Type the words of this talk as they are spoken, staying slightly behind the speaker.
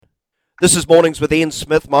This is Mornings with Ian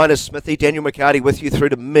Smith, minus Smithy, Daniel McHardy with you through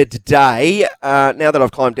to midday. Now that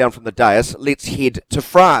I've climbed down from the dais, let's head to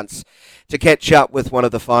France to catch up with one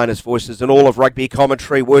of the finest voices in all of rugby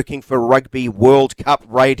commentary, working for Rugby World Cup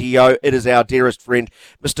Radio. It is our dearest friend,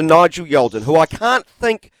 Mr. Nigel Yalden, who I can't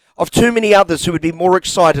think of too many others who would be more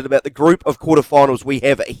excited about the group of quarterfinals we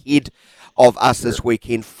have ahead of us this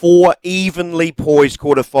weekend. 4 evenly poised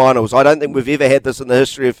quarterfinals. I don't think we've ever had this in the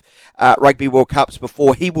history of Rugby World Cups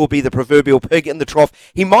before. He will be the proverbial pig in the trough.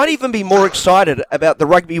 He might even be more excited about the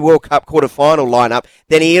Rugby World Cup quarterfinal lineup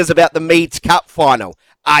than he is about the Meads Cup final.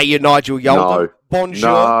 Are you, Nigel Yalden? No.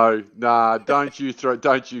 Bonjour. No, don't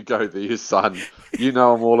you go there, son. You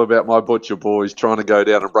know I'm all about my butcher boys trying to go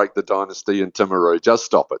down and break the dynasty in Timaru. Just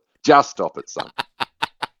stop it, son.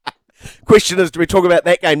 Question is, do we talk about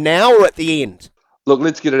that game now or at the end? Look,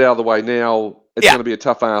 let's get it out of the way now. It's going to be a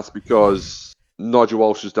tough ask because Nigel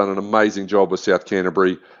Walsh has done an amazing job with South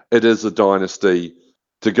Canterbury. It is a dynasty.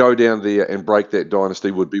 To go down there and break that dynasty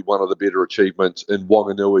would be one of the better achievements in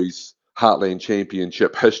Wanganui's Heartland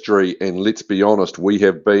Championship history. And let's be honest, we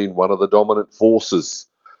have been one of the dominant forces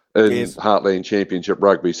in Heartland Championship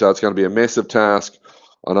rugby. So it's going to be a massive task.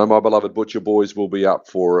 I know my beloved Butcher boys will be up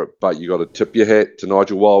for it, but you got to tip your hat to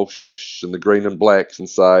Nigel Walsh and the Green and Blacks and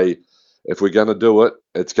say, if we're going to do it,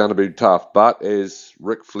 it's going to be tough. But as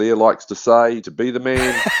Ric Flair likes to say, to be the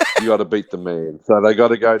man, you got to beat the man. So they got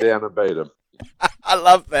to go down and beat him. I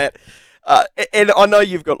love that. And I know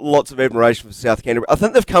you've got lots of admiration for South Canterbury. I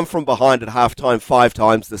think they've come from behind at halftime 5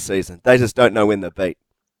 times this season. They just don't know when they're beat.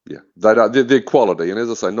 Yeah, they're quality. And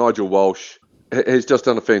as I say, Nigel Walsh has just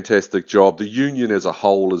done a fantastic job. The union as a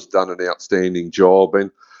whole has done an outstanding job. And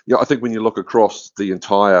I think when you look across the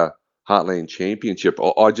entire Heartland Championship,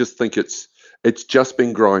 I just think it's just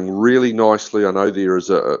been growing really nicely. I know there is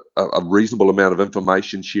a reasonable amount of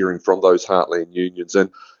information sharing from those Heartland unions. And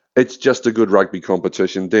it's just a good rugby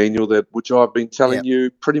competition, Daniel, which I've been telling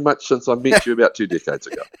you pretty much since I met you about 2 decades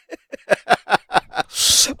ago.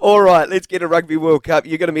 All right, let's get a Rugby World Cup.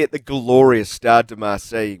 You're going to be at the glorious Stade de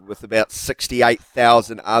Marseille with about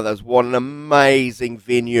 68,000 others. What an amazing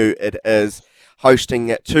venue it is,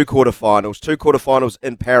 hosting 2 quarterfinals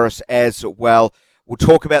in Paris as well. We'll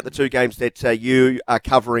talk about the 2 games that you are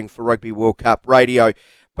covering for Rugby World Cup Radio,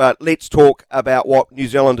 but let's talk about what New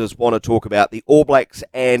Zealanders want to talk about, the All Blacks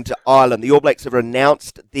and Ireland. The All Blacks have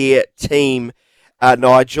announced their team.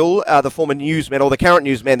 Nigel, the former newsman, or the current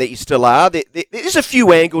newsman that you still are, there's a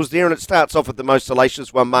few angles there, and it starts off with the most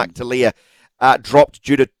salacious one. Mark Talia dropped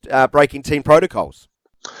due to breaking team protocols.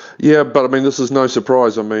 Yeah, but I mean, this is no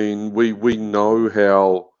surprise. I mean, we know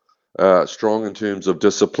how strong in terms of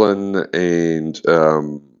discipline and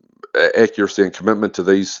accuracy and commitment to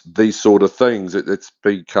these sort of things. It's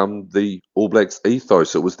become the All Blacks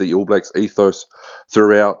ethos. It was the All Blacks ethos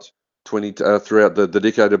throughout the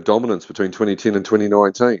decade of dominance between 2010 and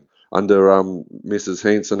 2019 under Messrs.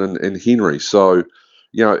 Hansen and Henry. So,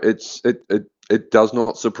 it does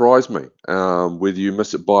not surprise me whether you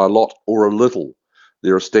miss it by a lot or a little.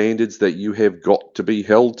 There are standards that you have got to be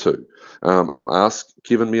held to. Ask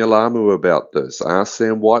Kevin Mialamu about this. Ask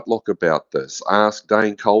Sam Whitelock about this. Ask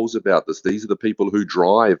Dane Coles about this. These are the people who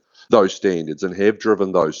drive those standards and have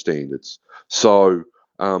driven those standards. So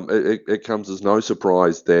it comes as no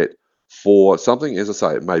surprise that for something, as I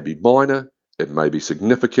say, it may be minor, it may be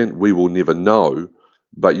significant, we will never know,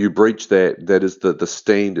 but you breach that is the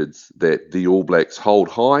standards that the All Blacks hold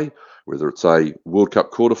high, whether it's a World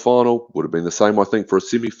Cup quarterfinal, would have been the same, I think, for a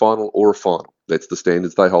semi-final or a final. That's the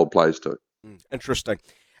standards they hold players to. Interesting.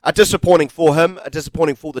 Disappointing for him,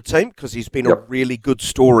 disappointing for the team, because he's been a really good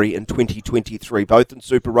story in 2023, both in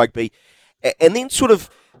Super Rugby and then sort of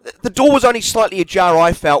the door was only slightly ajar,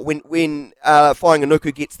 I felt, when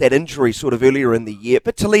Whainganuku gets that injury sort of earlier in the year.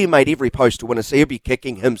 But Talia made every post to win, so he'll be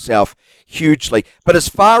kicking himself hugely. But as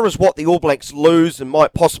far as what the All Blacks lose and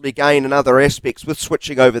might possibly gain in other aspects with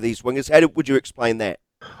switching over these wingers, would you explain that?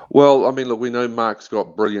 Well, I mean, look, we know Mark's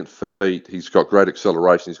got brilliant feet. He's got great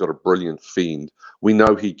acceleration. He's got a brilliant fend. We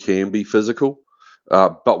know he can be physical,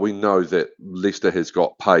 but we know that Leicester has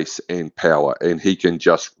got pace and power, and he can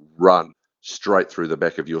just run straight through the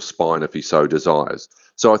back of your spine if he so desires.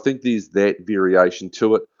 So I think there's that variation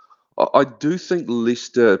to it. I do think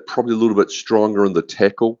Leicester probably a little bit stronger in the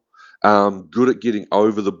tackle, good at getting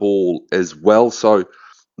over the ball as well. So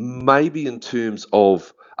maybe in terms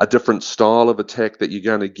of a different style of attack that you're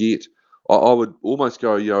going to get, I would almost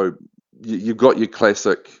go, you've got your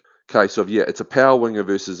classic case of, it's a power winger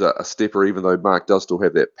versus a stepper, even though Mark does still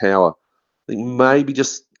have that power. I think maybe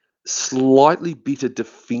just slightly better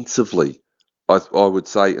defensively, I would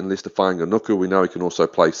say, in Leicester Whainganuku. We know he can also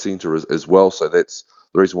play centre as well, so that's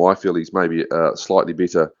the reason why I feel he's maybe slightly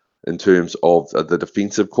better in terms of the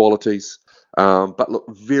defensive qualities. But look,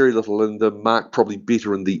 very little in the mark, probably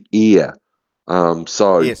better in the air.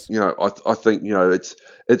 Yes. I think,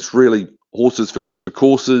 it's really horses for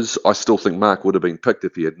courses. I still think Mark would have been picked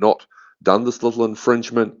if he had not done this little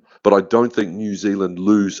infringement, but I don't think New Zealand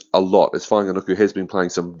lose a lot, as Whanganuku has been playing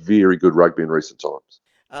some very good rugby in recent times.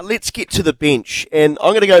 Let's get to the bench, and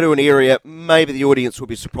I'm going to go to an area maybe the audience will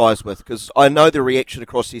be surprised with, because I know the reaction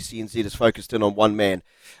across SCNZ is focused in on one man.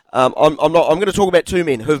 I'm going to talk about two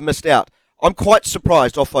men who've missed out. I'm quite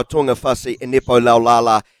surprised Ofa Tuangawhasi and Nepo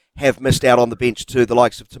Laulala have missed out on the bench to the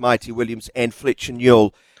likes of Tamaiti Williams and Fletcher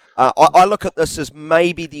Newell. I look at this as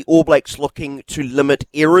maybe the All Blacks looking to limit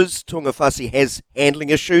errors. Tuangawhasi has handling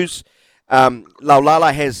issues.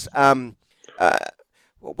 Laulala has,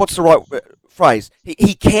 what's the right phrase?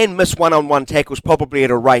 He can miss one-on-one tackles probably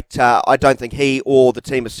at a rate I don't think he or the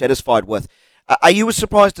team is satisfied with. Are you as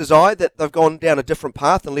surprised as I that they've gone down a different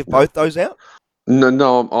path and left both those out?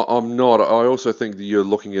 No, I'm not. I also think that you're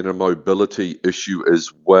looking at a mobility issue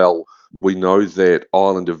as well. We know that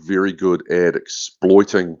Ireland are very good at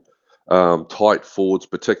exploiting tight forwards,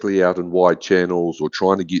 particularly out in wide channels, or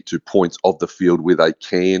trying to get to points of the field where they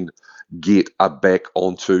can get a back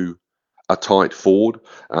onto a tight forward.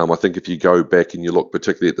 I think if you go back and you look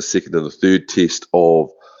particularly at the second and the third test of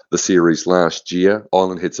the series last year,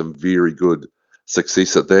 Ireland had some very good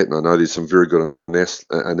success at that, and I know there's some very good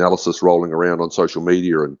analysis rolling around on social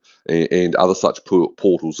media and other such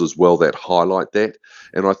portals as well that highlight that.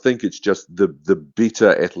 And I think it's just the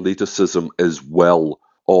better athleticism as well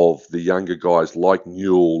of the younger guys like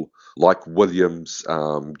Newell, like Williams,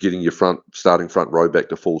 getting your starting front row back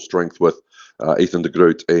to full strength with Ethan de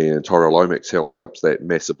Groot and Tyrell Lomax helps that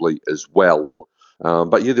massively as well.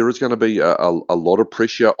 But yeah, there is going to be a lot of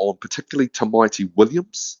pressure on particularly Tamaiti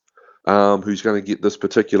Williams, who's going to get this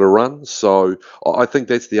particular run. So I think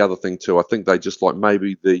that's the other thing too. I think they just like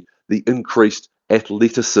maybe the increased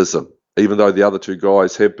athleticism, even though the other two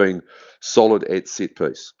guys have been solid at set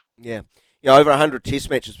piece. Yeah. Yeah, over 100 test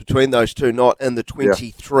matches between those two, not in the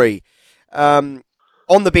 23. Yeah.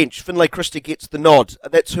 On the bench, Finlay Christie gets the nod.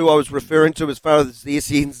 That's who I was referring to as far as the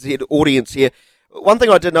SNZ audience here. One thing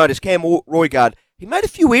I did notice, Cam Roigard, he made a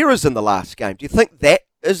few errors in the last game. Do you think that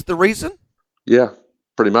is the reason? Yeah,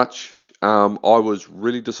 pretty much. I was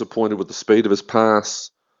really disappointed with the speed of his pass.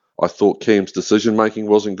 I thought Cam's decision-making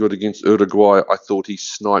wasn't good against Uruguay. I thought he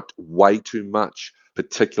sniped way too much,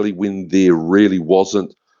 particularly when there really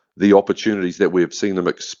wasn't the opportunities that we have seen them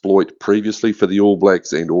exploit previously for the All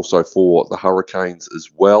Blacks and also for the Hurricanes as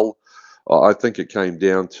well. I think it came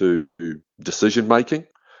down to decision-making.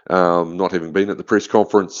 Not having been at the press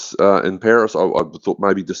conference in Paris, I thought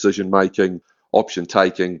maybe decision-making,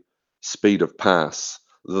 option-taking, speed of pass.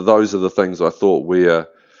 Those are the things I thought where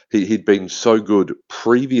he'd been so good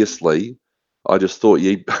previously. I just thought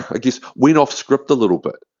he, I guess, went off script a little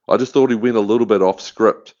bit. I just thought he went a little bit off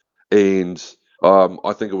script, and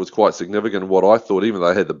I think it was quite significant. What I thought, even though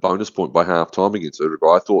they had the bonus point by half time against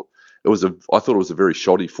Uruguay, I thought it was a very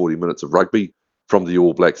shoddy 40 minutes of rugby from the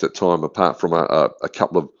All Blacks at time. Apart from a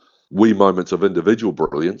couple of wee moments of individual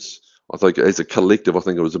brilliance, I think as a collective, I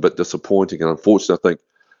think it was a bit disappointing. And unfortunately, I think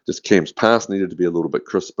just Cam's pass needed to be a little bit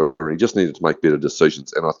crisper, and he just needed to make better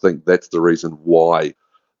decisions. And I think that's the reason why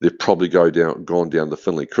they've probably gone down the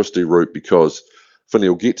Finlay Christie route, because Finlay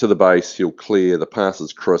will get to the base, he'll clear, the pass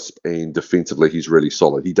is crisp, and defensively he's really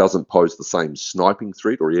solid. He doesn't pose the same sniping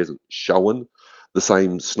threat, or he hasn't shown the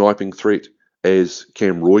same sniping threat as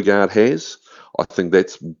Cam Roigard has. I think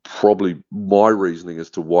that's probably my reasoning as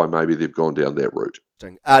to why maybe they've gone down that route.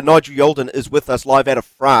 Nigel Yalden is with us live out of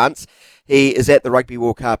France. He is at the Rugby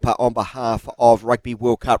World Cup on behalf of Rugby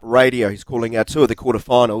World Cup Radio. He's calling two of the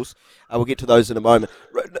quarterfinals. We'll get to those in a moment.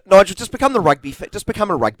 Nigel, just become a rugby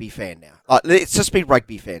fan now. Let's just be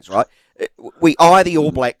rugby fans, right? We eye the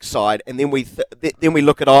All Black side, and then we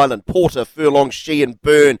look at Ireland: Porter, Furlong, Sheehan,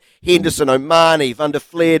 Byrne, Henderson, O'Mahony, Van der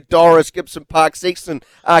Flair, Doris, Gibson, Park, Sexton,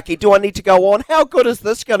 Archie. Do I need to go on? How good is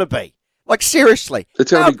this going to be? Like, seriously,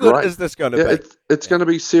 how good is this going to be? It's going to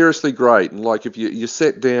be seriously great. And like, if you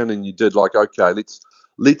sat down and you did like, okay,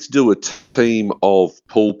 let's do a team of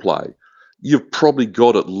pool play, you've probably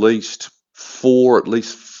got at least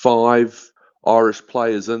 5 Irish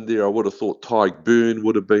players in there. I would have thought Tyke Byrne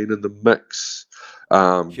would have been in the mix.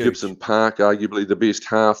 Gibson Park, arguably the best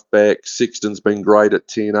halfback. Sexton's been great at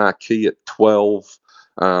 10. Archie at 12.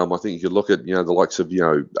 I think you could look at the likes of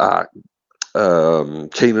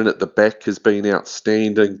Keenan at the back has been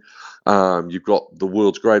outstanding. You've got the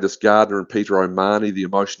world's greatest gardener and Peter O'Mahony, the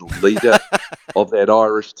emotional leader of that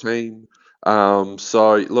Irish team.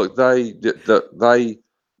 So look, they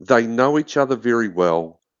They know each other very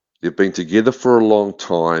well. They've been together for a long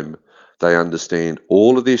time. They understand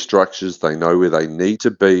all of their structures. They know where they need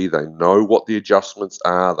to be. They know what the adjustments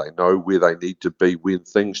are. They know where they need to be when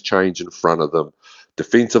things change in front of them.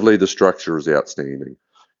 Defensively, the structure is outstanding.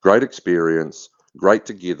 Great experience, great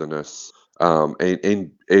togetherness,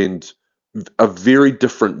 and a very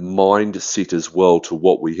different mindset as well to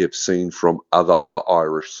what we have seen from other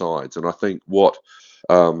Irish sides. And I think what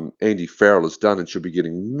Andy Farrell has done and should be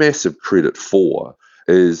getting massive credit for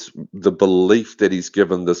is the belief that he's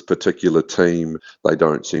given this particular team. They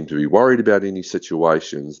don't seem to be worried about any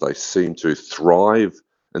situations. They seem to thrive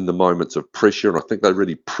in the moments of pressure, and I think they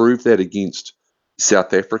really proved that against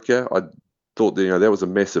South Africa. I thought that was a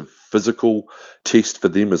massive physical test for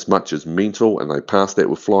them as much as mental, and they passed that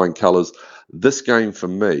with flying colours. This game for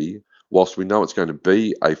me, whilst we know it's going to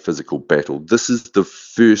be a physical battle, this is the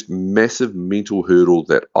first massive mental hurdle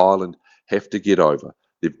that Ireland have to get over.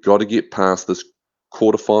 They've got to get past this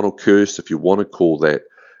quarterfinal curse, if you want to call that,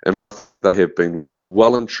 and they have been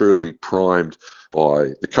well and truly primed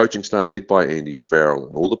by the coaching staff, by Andy Farrell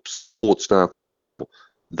and all the support staff.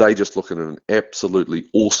 They just look in an absolutely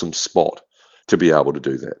awesome spot to be able to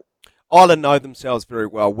do that. Ireland know themselves very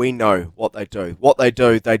well. We know what they do. What they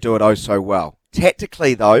do it oh so well.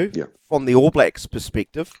 Tactically, though, from the All Blacks'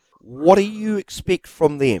 perspective, what do you expect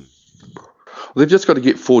from them? They've just got to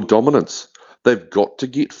get forward dominance. They've got to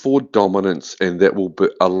get forward dominance, and that will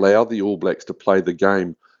allow the All Blacks to play the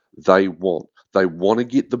game they want. They want to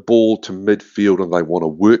get the ball to midfield, and they want to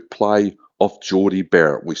work play off Jordie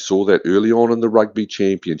Barrett. We saw that early on in the Rugby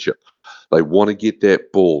Championship. They want to get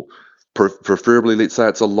that ball. Preferably, let's say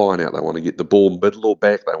it's a line out. They want to get the ball middle or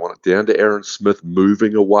back. They want it down to Aaron Smith,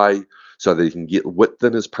 moving away so that he can get width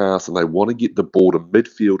in his pass, and they want to get the ball to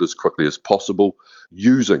midfield as quickly as possible,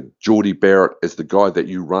 using Jordie Barrett as the guy that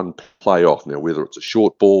you run play off. Now, whether it's a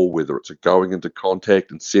short ball, whether it's a going into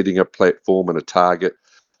contact and setting a platform and a target,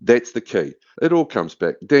 that's the key. It all comes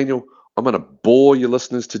back. Daniel, I'm going to bore your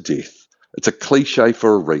listeners to death. It's a cliche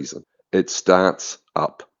for a reason. It starts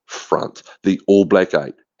up front. The All Black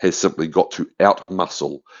 8 has simply got to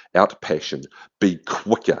out-muscle, out-passion, be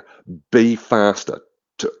quicker, be faster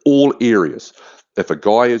to all areas. If a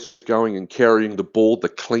guy is going and carrying the ball, the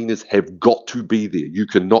cleaners have got to be there. You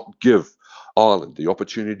cannot give Ireland the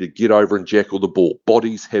opportunity to get over and jackal the ball.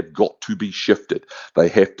 Bodies have got to be shifted. They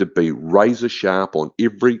have to be razor sharp on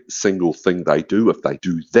every single thing they do. If they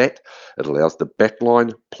do that, it allows the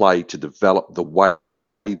backline play to develop the way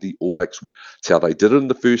the All Blacks. It's how they did it in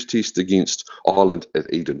the first test against Ireland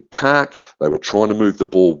at Eden Park. They were trying to move the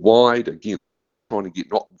ball wide, again, trying to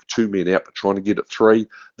get not 2 men out, but trying to get it 3.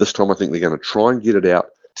 This time I think they're going to try and get it out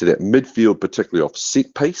to that midfield, particularly off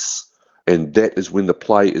set piece, and that is when the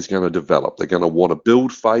play is going to develop. They're going to want to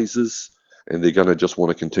build phases, and they're going to just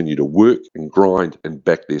want to continue to work and grind and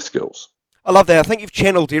back their skills. I love that. I think you've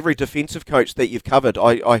channeled every defensive coach that you've covered.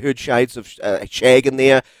 I heard shades of Shag in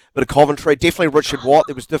there, a bit of commentary. Definitely Richard Watt.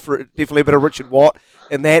 There was definitely a bit of Richard Watt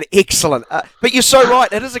in that. Excellent. But you're so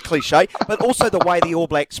right. It is a cliche, but also the way the All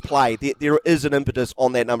Blacks play. There is an impetus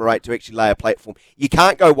on that number 8 to actually lay a platform. You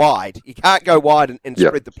can't go wide. You can't go wide and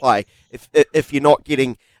spread the play if you're not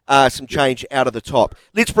getting some change out of the top.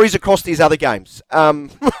 Let's breeze across these other games.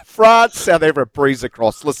 France, South Africa, breeze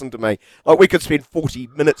across. Listen to me. Like, we could spend 40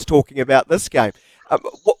 minutes talking about this game.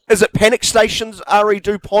 Is it panic stations, Ari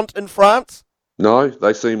Dupont in France? No,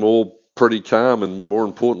 they seem all pretty calm, and more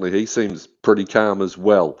importantly, he seems pretty calm as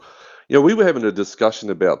well. We were having a discussion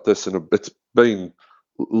about this, and it's been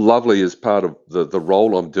lovely as part of the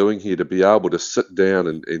role I'm doing here to be able to sit down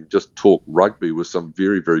and just talk rugby with some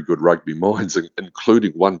very, very good rugby minds,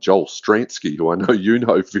 including one Joel Stransky, who I know you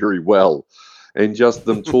know very well, and just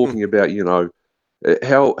them talking about,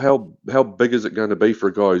 how big is it going to be for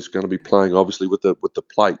a guy who's going to be playing obviously with the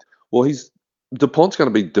plate? Well, DuPont's going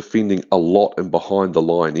to be defending a lot and behind the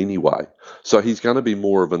line anyway. So he's going to be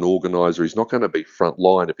more of an organiser. He's not going to be front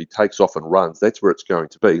line. If he takes off and runs, that's where it's going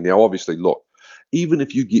to be. Now, obviously, look, even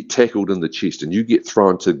if you get tackled in the chest and you get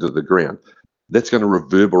thrown to the ground, that's going to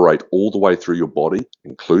reverberate all the way through your body,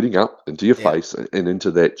 including up into your face and into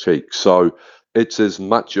that cheek. So it's as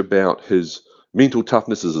much about his mental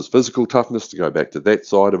toughness as his physical toughness, to go back to that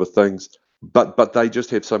side of things. But they just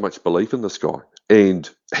have so much belief in this guy, and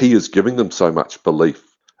he is giving them so much belief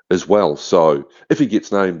as well. So if he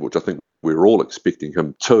gets named, which I think we're all expecting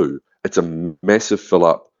him to, it's a massive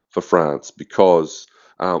fill-up for France, because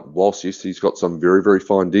whilst, yes, he's got some very, very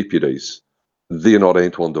fine deputies, they're not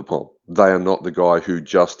Antoine Dupont. They are not the guy who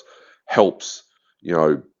just helps,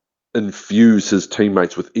 infuse his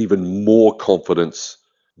teammates with even more confidence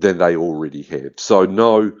than they already have. So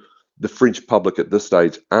no, the French public at this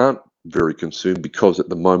stage aren't very concerned because at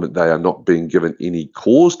the moment they are not being given any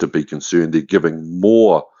cause to be concerned. They're giving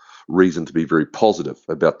more reason to be very positive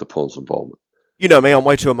about Dupont's involvement. You know me, I'm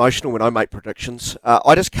way too emotional when I make predictions.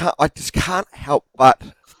 I just can't help but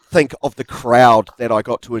think of the crowd that I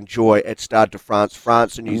got to enjoy at Stade de France,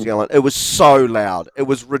 France and New Zealand. It was so loud. It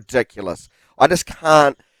was ridiculous. I just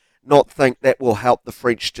can't not think that will help the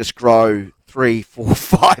French just grow 3, 4,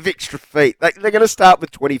 5 extra feet. They're going to start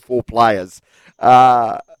with 24 players.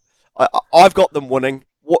 I've got them winning.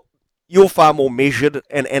 You're far more measured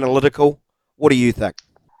and analytical. What do you think?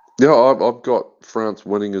 Yeah, I've got France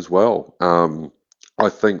winning as well. I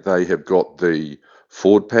think they have got the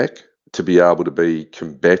forward pack to be able to be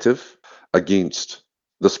combative against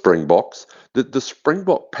the Springboks. The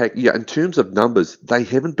Springbok pack, yeah, in terms of numbers, they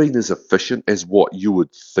haven't been as efficient as what you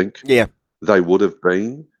would think Yeah. they would have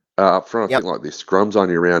been. Up front, I Yep. think like their scrum's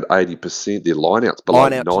only around 80%, their lineout's below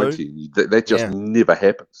Line out 90. too. That just Yeah. never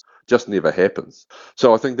happens. Just never happens.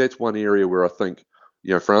 So I think that's one area where I think,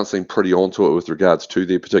 France seem pretty onto it with regards to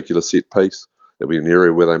their particular set piece. There'll be an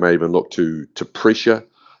area where they may even look to pressure.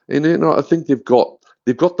 And then I think they've got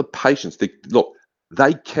the patience.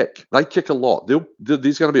 They kick a lot.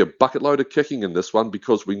 There's going to be a bucket load of kicking in this one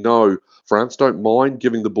because we know France don't mind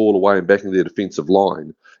giving the ball away and backing their defensive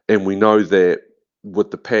line. And we know that with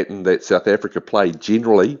the pattern that South Africa play,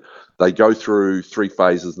 generally they go through 3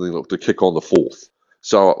 phases and then look to kick on the 4th.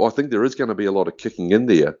 So I think there is going to be a lot of kicking in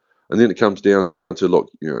there. And then it comes down to,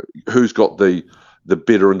 who's got the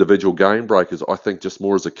better individual game breakers. I think just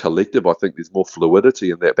more as a collective, I think there's more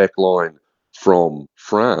fluidity in that back line from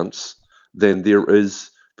France than there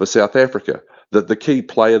is for South Africa. The key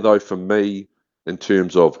player, though, for me, in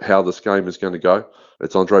terms of how this game is going to go,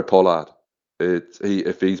 it's Andre Pollard.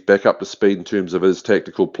 If he's back up to speed in terms of his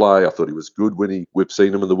tactical play, I thought he was good when we've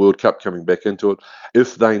seen him in the World Cup coming back into it.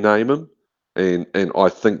 If they name him, and I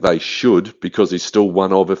think they should, because he's still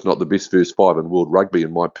one of, if not the best first 5 in world rugby,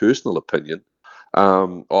 in my personal opinion,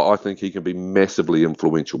 I think he can be massively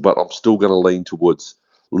influential. But I'm still going to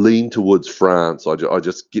lean towards France. I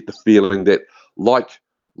just get the feeling that, like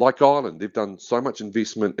Ireland, they've done so much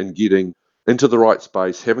investment in getting into the right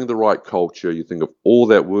space, having the right culture. You think of all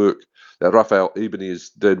that work that Rafael Ibanez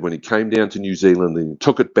did when he came down to New Zealand and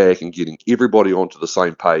took it back and getting everybody onto the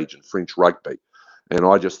same page in French rugby. And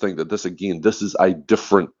I just think that this is a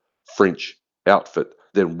different French outfit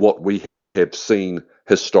than what we have seen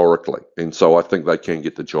historically. And so I think they can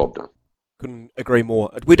get the job done. Couldn't agree more.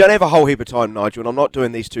 We don't have a whole heap of time, Nigel, and I'm not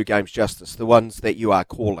doing these 2 games justice, the ones that you are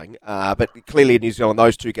calling. But clearly in New Zealand,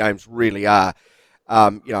 those 2 games really are,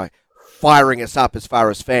 firing us up as far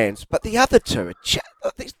as fans. But the other 2,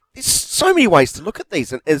 there's so many ways to look at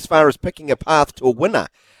these as far as picking a path to a winner.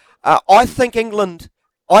 I think England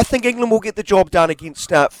will get the job done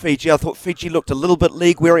against Fiji. I thought Fiji looked a little bit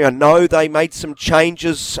league weary. I know they made some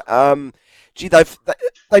changes.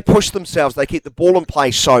 They push themselves. They keep the ball in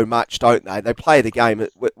play so much, don't they? They play the game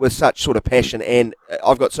with such sort of passion, and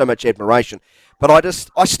I've got so much admiration. But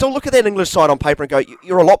I still look at that English side on paper and go,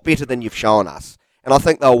 you're a lot better than you've shown us. And I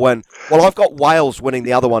think they'll win. Well, I've got Wales winning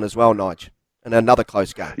the other one as well, Nige, in another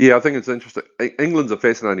close game. Yeah, I think it's interesting. England's a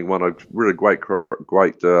fascinating one. I read a great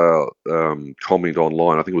comment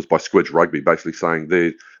online. I think it was by Squidge Rugby, basically saying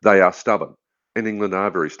they are stubborn, and England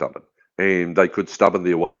are very stubborn, and they could stubborn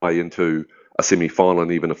their way into a semi-final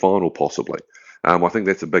and even a final possibly. I think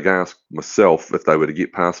that's a big ask myself if they were to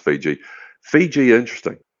get past Fiji. Fiji,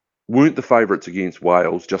 interesting. Weren't the favourites against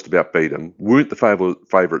Wales, just about beat them. Weren't the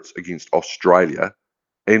favourites against Australia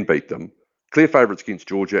and beat them. Clear favourites against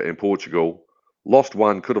Georgia and Portugal. Lost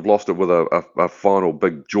one, could have lost it with a final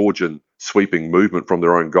big Georgian sweeping movement from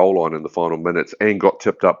their own goal line in the final minutes and got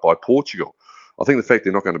tipped up by Portugal. I think the fact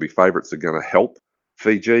they're not going to be favourites are going to help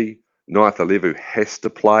Fiji. Naithalevu has to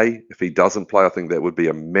play. If he doesn't play, I think that would be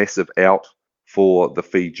a massive out for the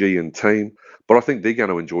Fijian team. But I think they're going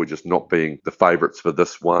to enjoy just not being the favourites for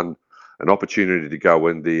this one. An opportunity to go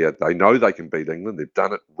in there. They know they can beat England. They've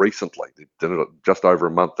done it recently. They did it just over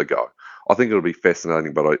a month ago. I think it'll be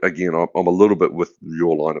fascinating. But again, I'm a little bit with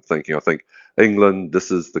your line of thinking. I think England,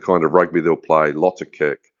 this is the kind of rugby they'll play. Lots of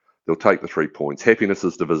kick. They'll take the 3 points. Happiness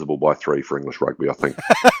is divisible by 3 for English rugby, I think,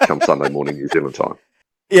 come Sunday morning New Zealand time.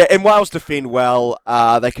 Yeah, and Wales defend well.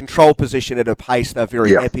 They control possession at a pace they're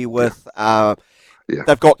very happy with.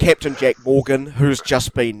 They've got Captain Jack Morgan, who's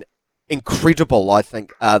just been incredible, I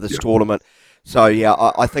think, this tournament. So,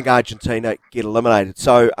 I think Argentina get eliminated.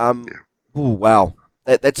 So, wow.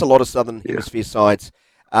 That's a lot of Southern Hemisphere sides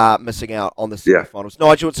missing out on the semi-finals.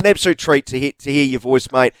 Nigel, it's an absolute treat to hear your voice,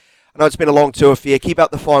 mate. I know it's been a long tour for you. Keep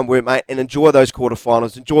up the fine work, mate, and enjoy those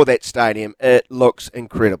quarterfinals. Enjoy that stadium. It looks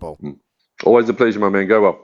incredible. Always a pleasure, my man. Go well.